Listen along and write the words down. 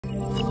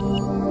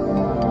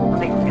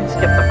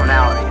skip the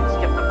formality.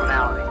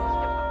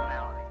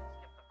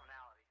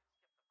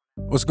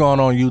 What's going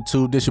on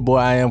YouTube? This your boy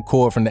I am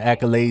Cord from the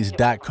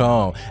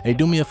Akkolades.com. Hey,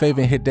 do me a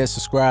favor and hit that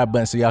subscribe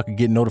button so y'all can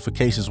get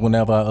notifications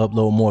whenever I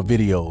upload more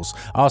videos.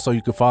 Also,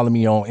 you can follow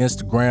me on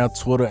Instagram,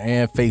 Twitter,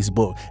 and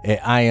Facebook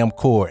at I am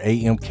Cord,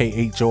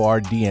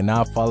 AMKHORD, and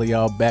I'll follow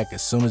y'all back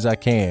as soon as I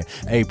can.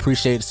 Hey,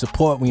 appreciate the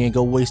support. We ain't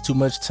gonna waste too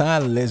much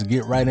time. Let's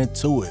get right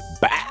into it.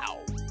 Bow!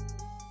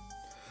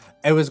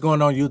 Hey, what's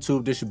going on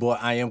YouTube? This your boy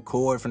I am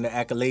Cord from the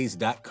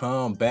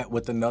Akkolades.com, back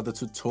with another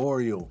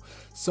tutorial.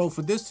 So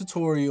for this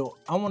tutorial,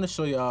 I want to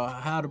show y'all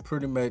how to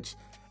pretty much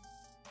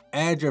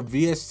add your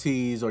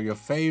VSTs or your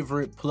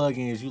favorite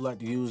plugins you like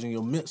to use in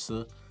your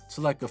mixer to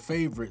like a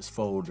favorites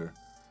folder.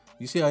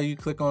 You see how you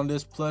click on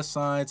this plus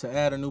sign to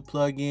add a new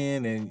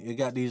plugin, and it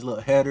got these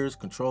little headers,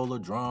 controller,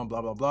 drum,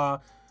 blah blah blah.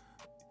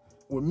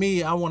 With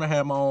me, I want to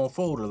have my own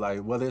folder,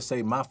 like whether it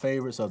say my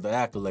favorites or the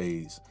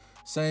Akkolades.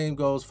 Same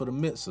goes for the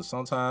mixer.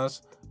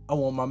 Sometimes I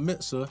want my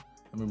mixer.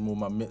 Let me move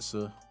my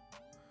mixer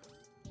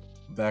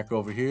back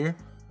over here.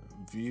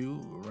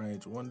 View,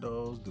 arrange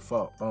windows,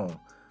 default, boom.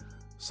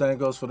 Same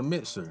goes for the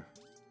mixer.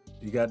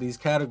 You got these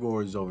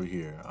categories over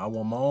here. I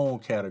want my own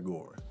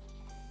category.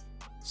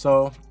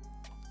 So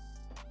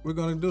we're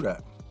gonna do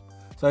that.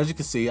 So as you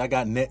can see, I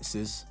got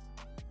Nexus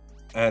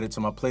added to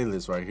my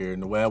playlist right here.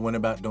 And the way I went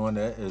about doing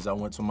that is I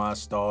went to my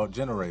installed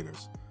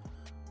generators.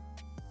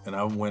 And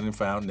I went and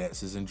found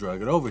Nexus and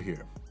drug it over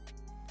here.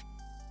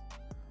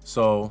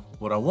 So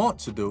what I want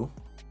to do,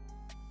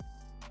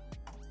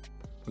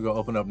 we're gonna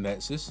open up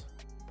Nexus,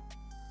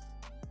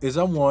 is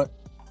I want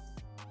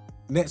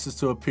Nexus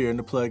to appear in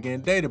the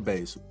plugin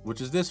database,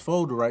 which is this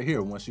folder right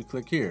here once you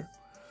click here.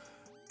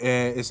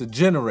 And it's a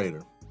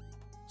generator.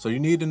 So you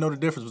need to know the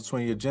difference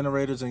between your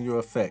generators and your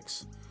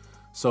effects.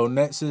 So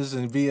Nexus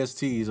and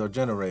VSTs are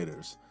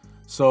generators.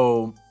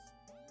 So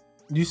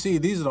you see,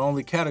 these are the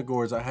only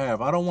categories I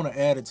have. I don't want to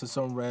add it to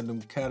some random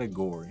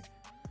category.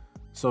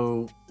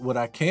 So what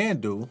I can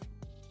do,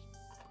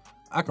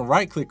 I can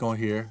right click on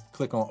here,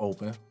 click on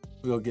open.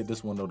 We're gonna get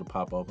this window to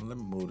pop open. Let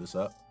me move this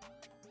up.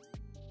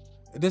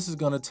 This is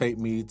gonna take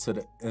me to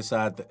the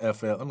inside the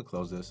FL. Let me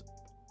close this.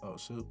 Oh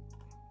shoot.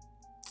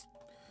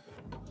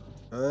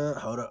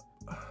 Hold up.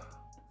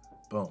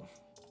 Boom.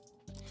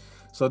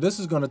 So this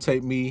is gonna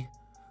take me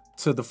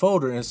to the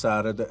folder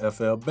inside of the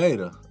FL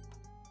beta,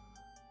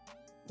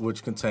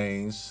 which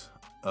contains,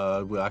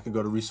 well, I can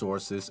go to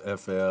resources,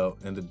 FL,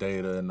 and the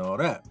data and all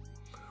that.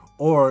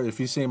 Or if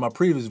you've seen my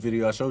previous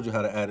video, I showed you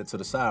how to add it to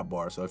the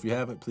sidebar. So if you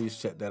haven't, please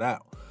check that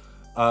out.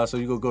 So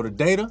you go to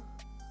data.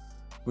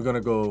 We're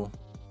gonna go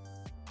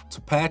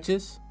to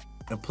patches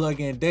and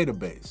plugin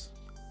database.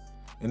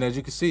 And as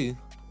you can see,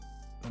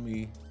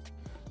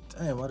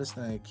 damn, why this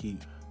thing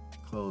keep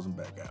closing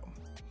back out?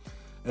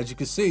 As you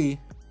can see,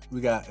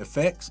 we got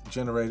effects,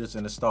 generators,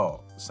 and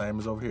installed. Same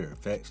as over here,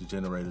 effects,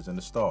 generators, and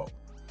installed.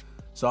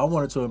 So I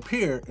want it to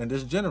appear in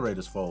this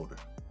generators folder,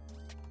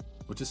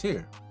 which is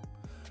here.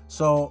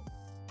 So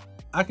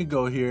I can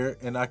go here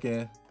and I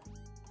can,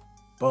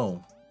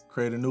 boom,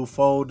 create a new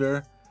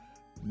folder,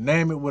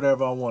 name it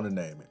whatever I want to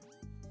name it.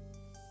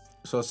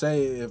 So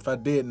say if I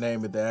did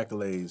name it the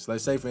Akkolades,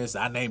 let's say for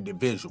instance, I named it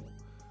visual.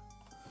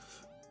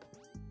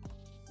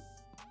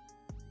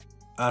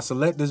 I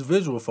select this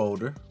visual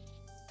folder,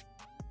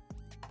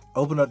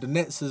 open up the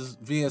Nexus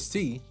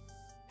VST,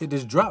 hit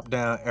this drop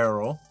down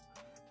arrow,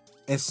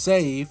 and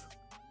save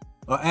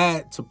or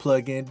add to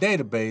plugin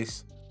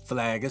database,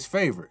 flag as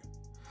favorite.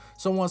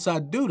 So once I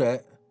do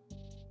that,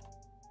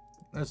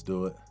 let's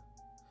do it.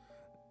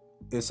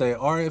 It say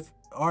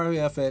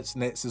RFX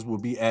Nexus will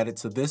be added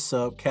to this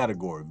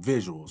subcategory,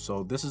 visual.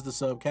 So this is the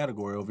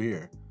subcategory over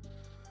here.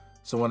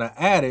 So when I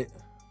add it,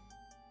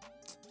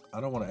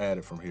 I don't want to add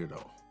it from here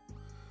though.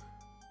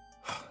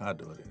 I'll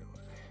do it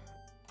anyway.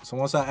 So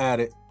once I add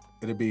it,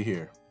 it'll be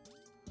here.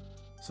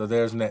 So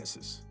there's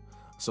Nexus.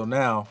 So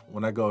now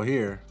when I go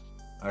here,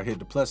 I hit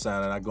the plus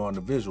sign and I go on the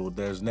visual,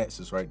 there's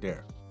Nexus right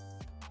there.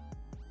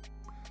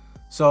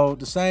 So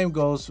the same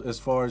goes as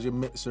far as your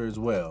mixer as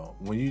well.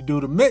 When you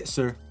do the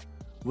mixer,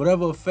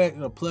 whatever effect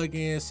or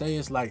plugin, say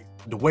it's like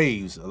the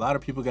waves. A lot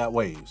of people got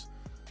waves.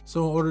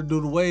 So in order to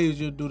do the waves,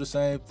 you'll do the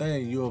same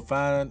thing. You'll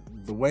find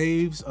the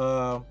waves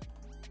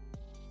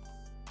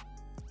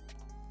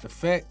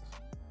effect.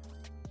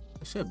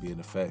 It should be an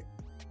effect.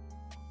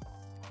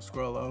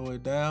 Scroll all the way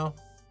down.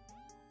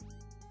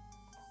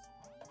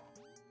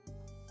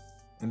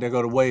 And there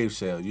go the wave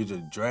shell. You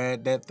just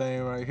drag that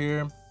thing right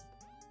here.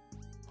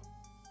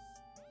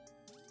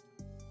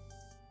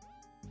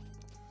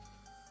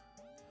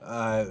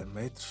 All right,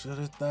 make sure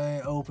this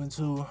thing open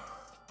too.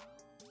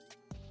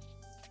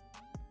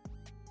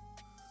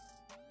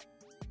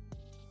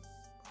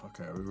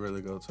 Okay, we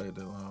really gonna take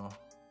that long.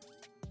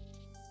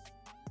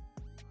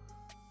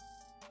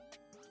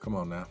 Come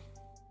on now.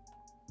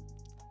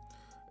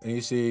 And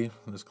you see,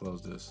 let's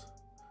close this.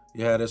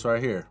 You have this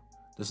right here.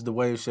 This is the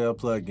wave shell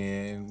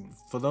plugin.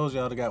 For those of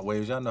y'all that got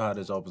waves, y'all know how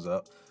this opens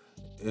up.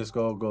 It's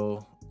gonna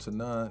go to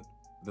none,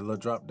 the little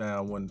drop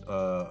down one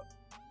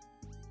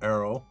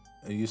arrow,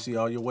 and you see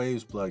all your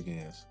waves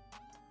plugins.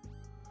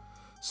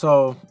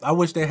 So I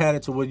wish they had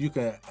it to where you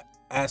can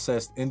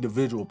access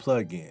individual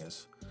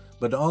plugins.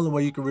 But the only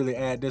way you can really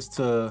add this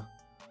to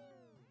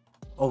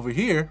over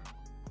here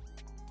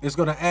is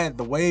going to add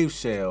the wave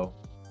shell.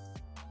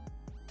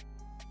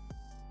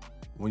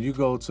 When you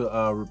go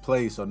to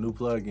replace a new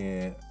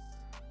plugin,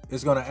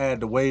 it's going to add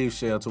the wave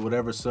shell to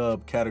whatever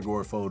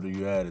subcategory folder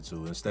you add it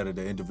to instead of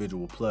the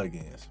individual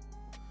plugins.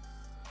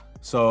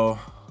 So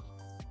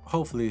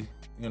hopefully,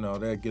 you know,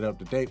 they'll get up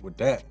to date with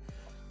that.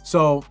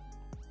 So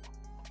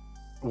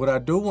what I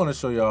do want to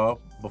show y'all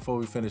before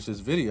we finish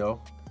this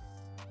video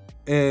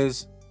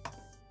is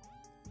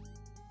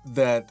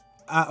that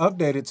I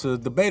updated to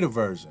the beta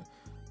version.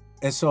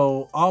 And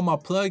so all my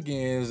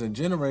plugins and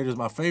generators,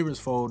 my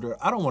favorites folder,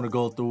 I don't want to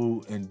go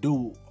through and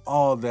do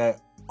all that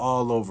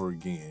all over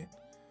again.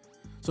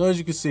 So as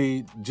you can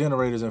see,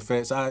 generators and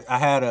effects, I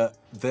had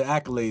the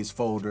Akkolades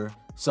folder,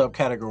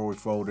 subcategory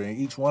folder in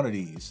each one of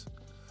these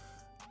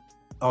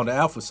on the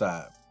alpha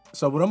side.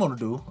 So what I'm gonna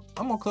do,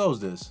 I'm gonna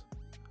close this.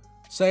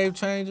 Save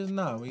changes?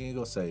 No, we ain't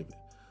gonna save it.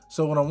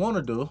 So what I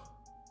wanna do,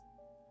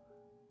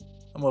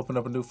 I'm gonna open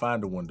up a new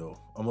Finder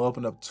window. I'm gonna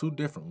open up 2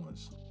 different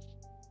ones.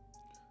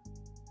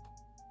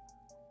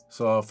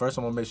 So first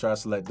I'm gonna make sure I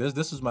select this.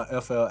 This is my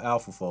FL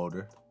Alpha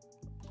folder.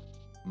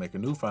 Make a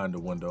new Finder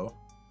window.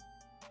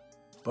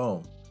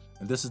 Boom.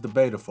 And this is the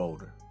beta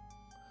folder.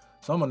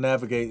 So I'm gonna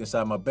navigate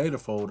inside my beta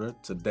folder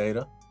to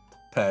data,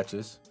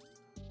 patches,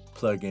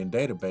 plugin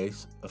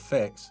database,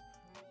 effects.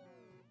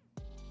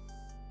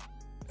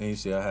 And you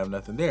see I have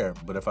nothing there.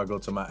 But if I go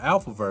to my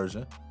alpha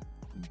version,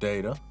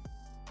 data,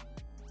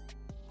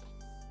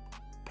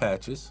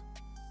 patches,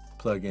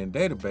 plugin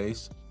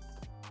database,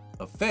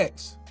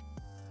 effects,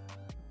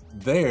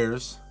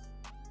 there's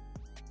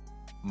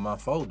my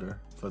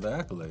folder for the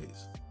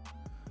Akkolades.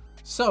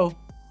 So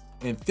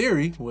in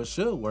theory, what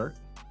should work,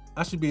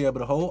 I should be able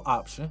to hold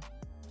Option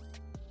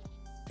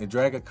and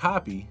drag a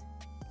copy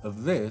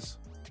of this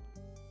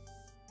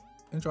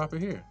and drop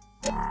it here.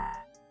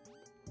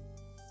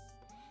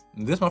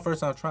 And this is my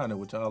first time trying it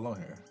with y'all on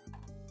here.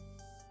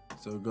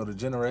 So go to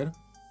generator.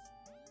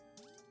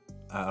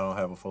 I don't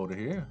have a folder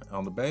here.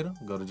 On the beta,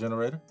 go to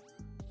generator.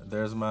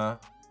 There's my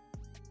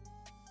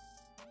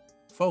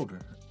folder.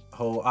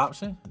 Hold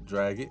Option,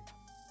 drag it,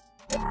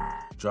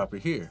 drop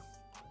it here.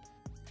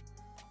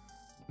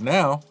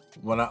 Now,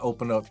 when I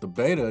open up the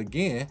beta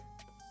again,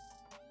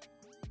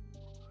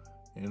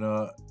 you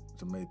know,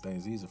 to make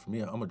things easier for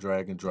me, I'm gonna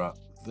drag and drop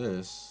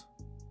this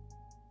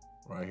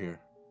right here.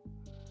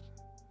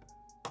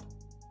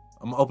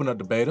 I'm gonna open up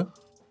the beta.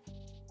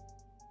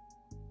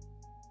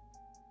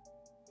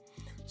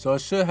 So it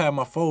should have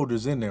my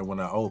folders in there when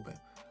I open,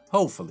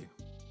 hopefully.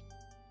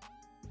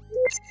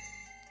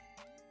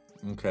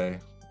 Okay,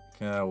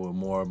 can I with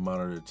more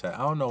monitor tab? I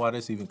don't know why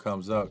this even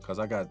comes up because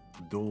I got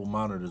dual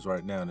monitors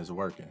right now and it's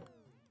working.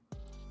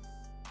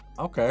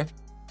 Okay,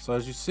 so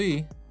as you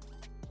see,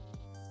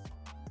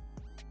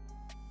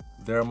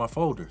 there are my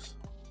folders.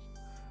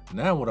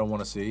 Now what I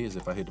want to see is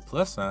if I hit the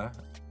plus sign,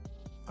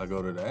 I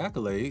go to the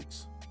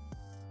Akkolades.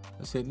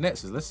 Let's hit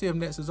Nexus. Let's see if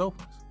Nexus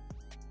opens.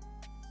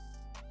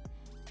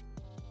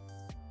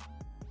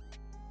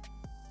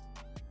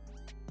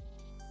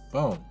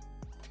 Boom.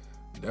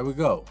 There we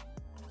go.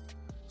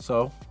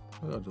 So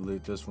we'll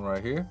delete this one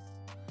right here.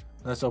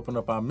 Let's open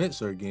up our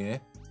mixer again.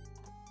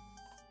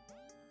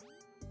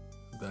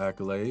 The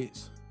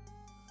Akkolades.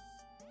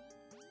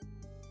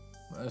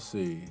 Let's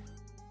see.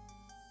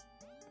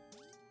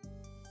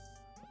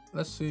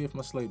 Let's see if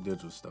my Slate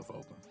Digital stuff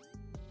open.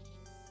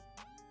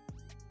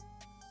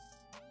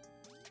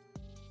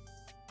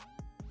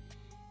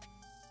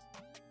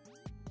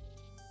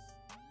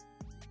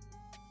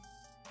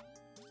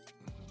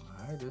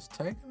 All right, it's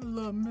taking a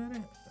little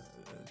minute.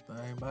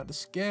 I ain't about to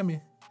scare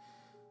me.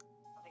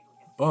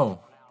 Boom.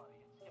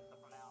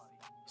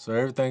 So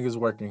everything is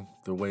working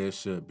the way it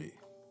should be.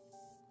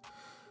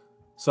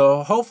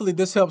 So hopefully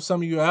this helps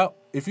some of you out.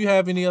 If you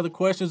have any other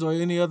questions or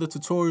any other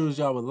tutorials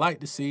y'all would like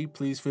to see,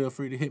 please feel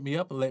free to hit me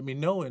up and let me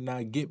know, and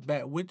I'll get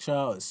back with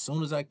y'all as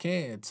soon as I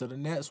can. Till the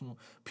next one.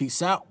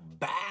 Peace out.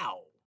 Bow.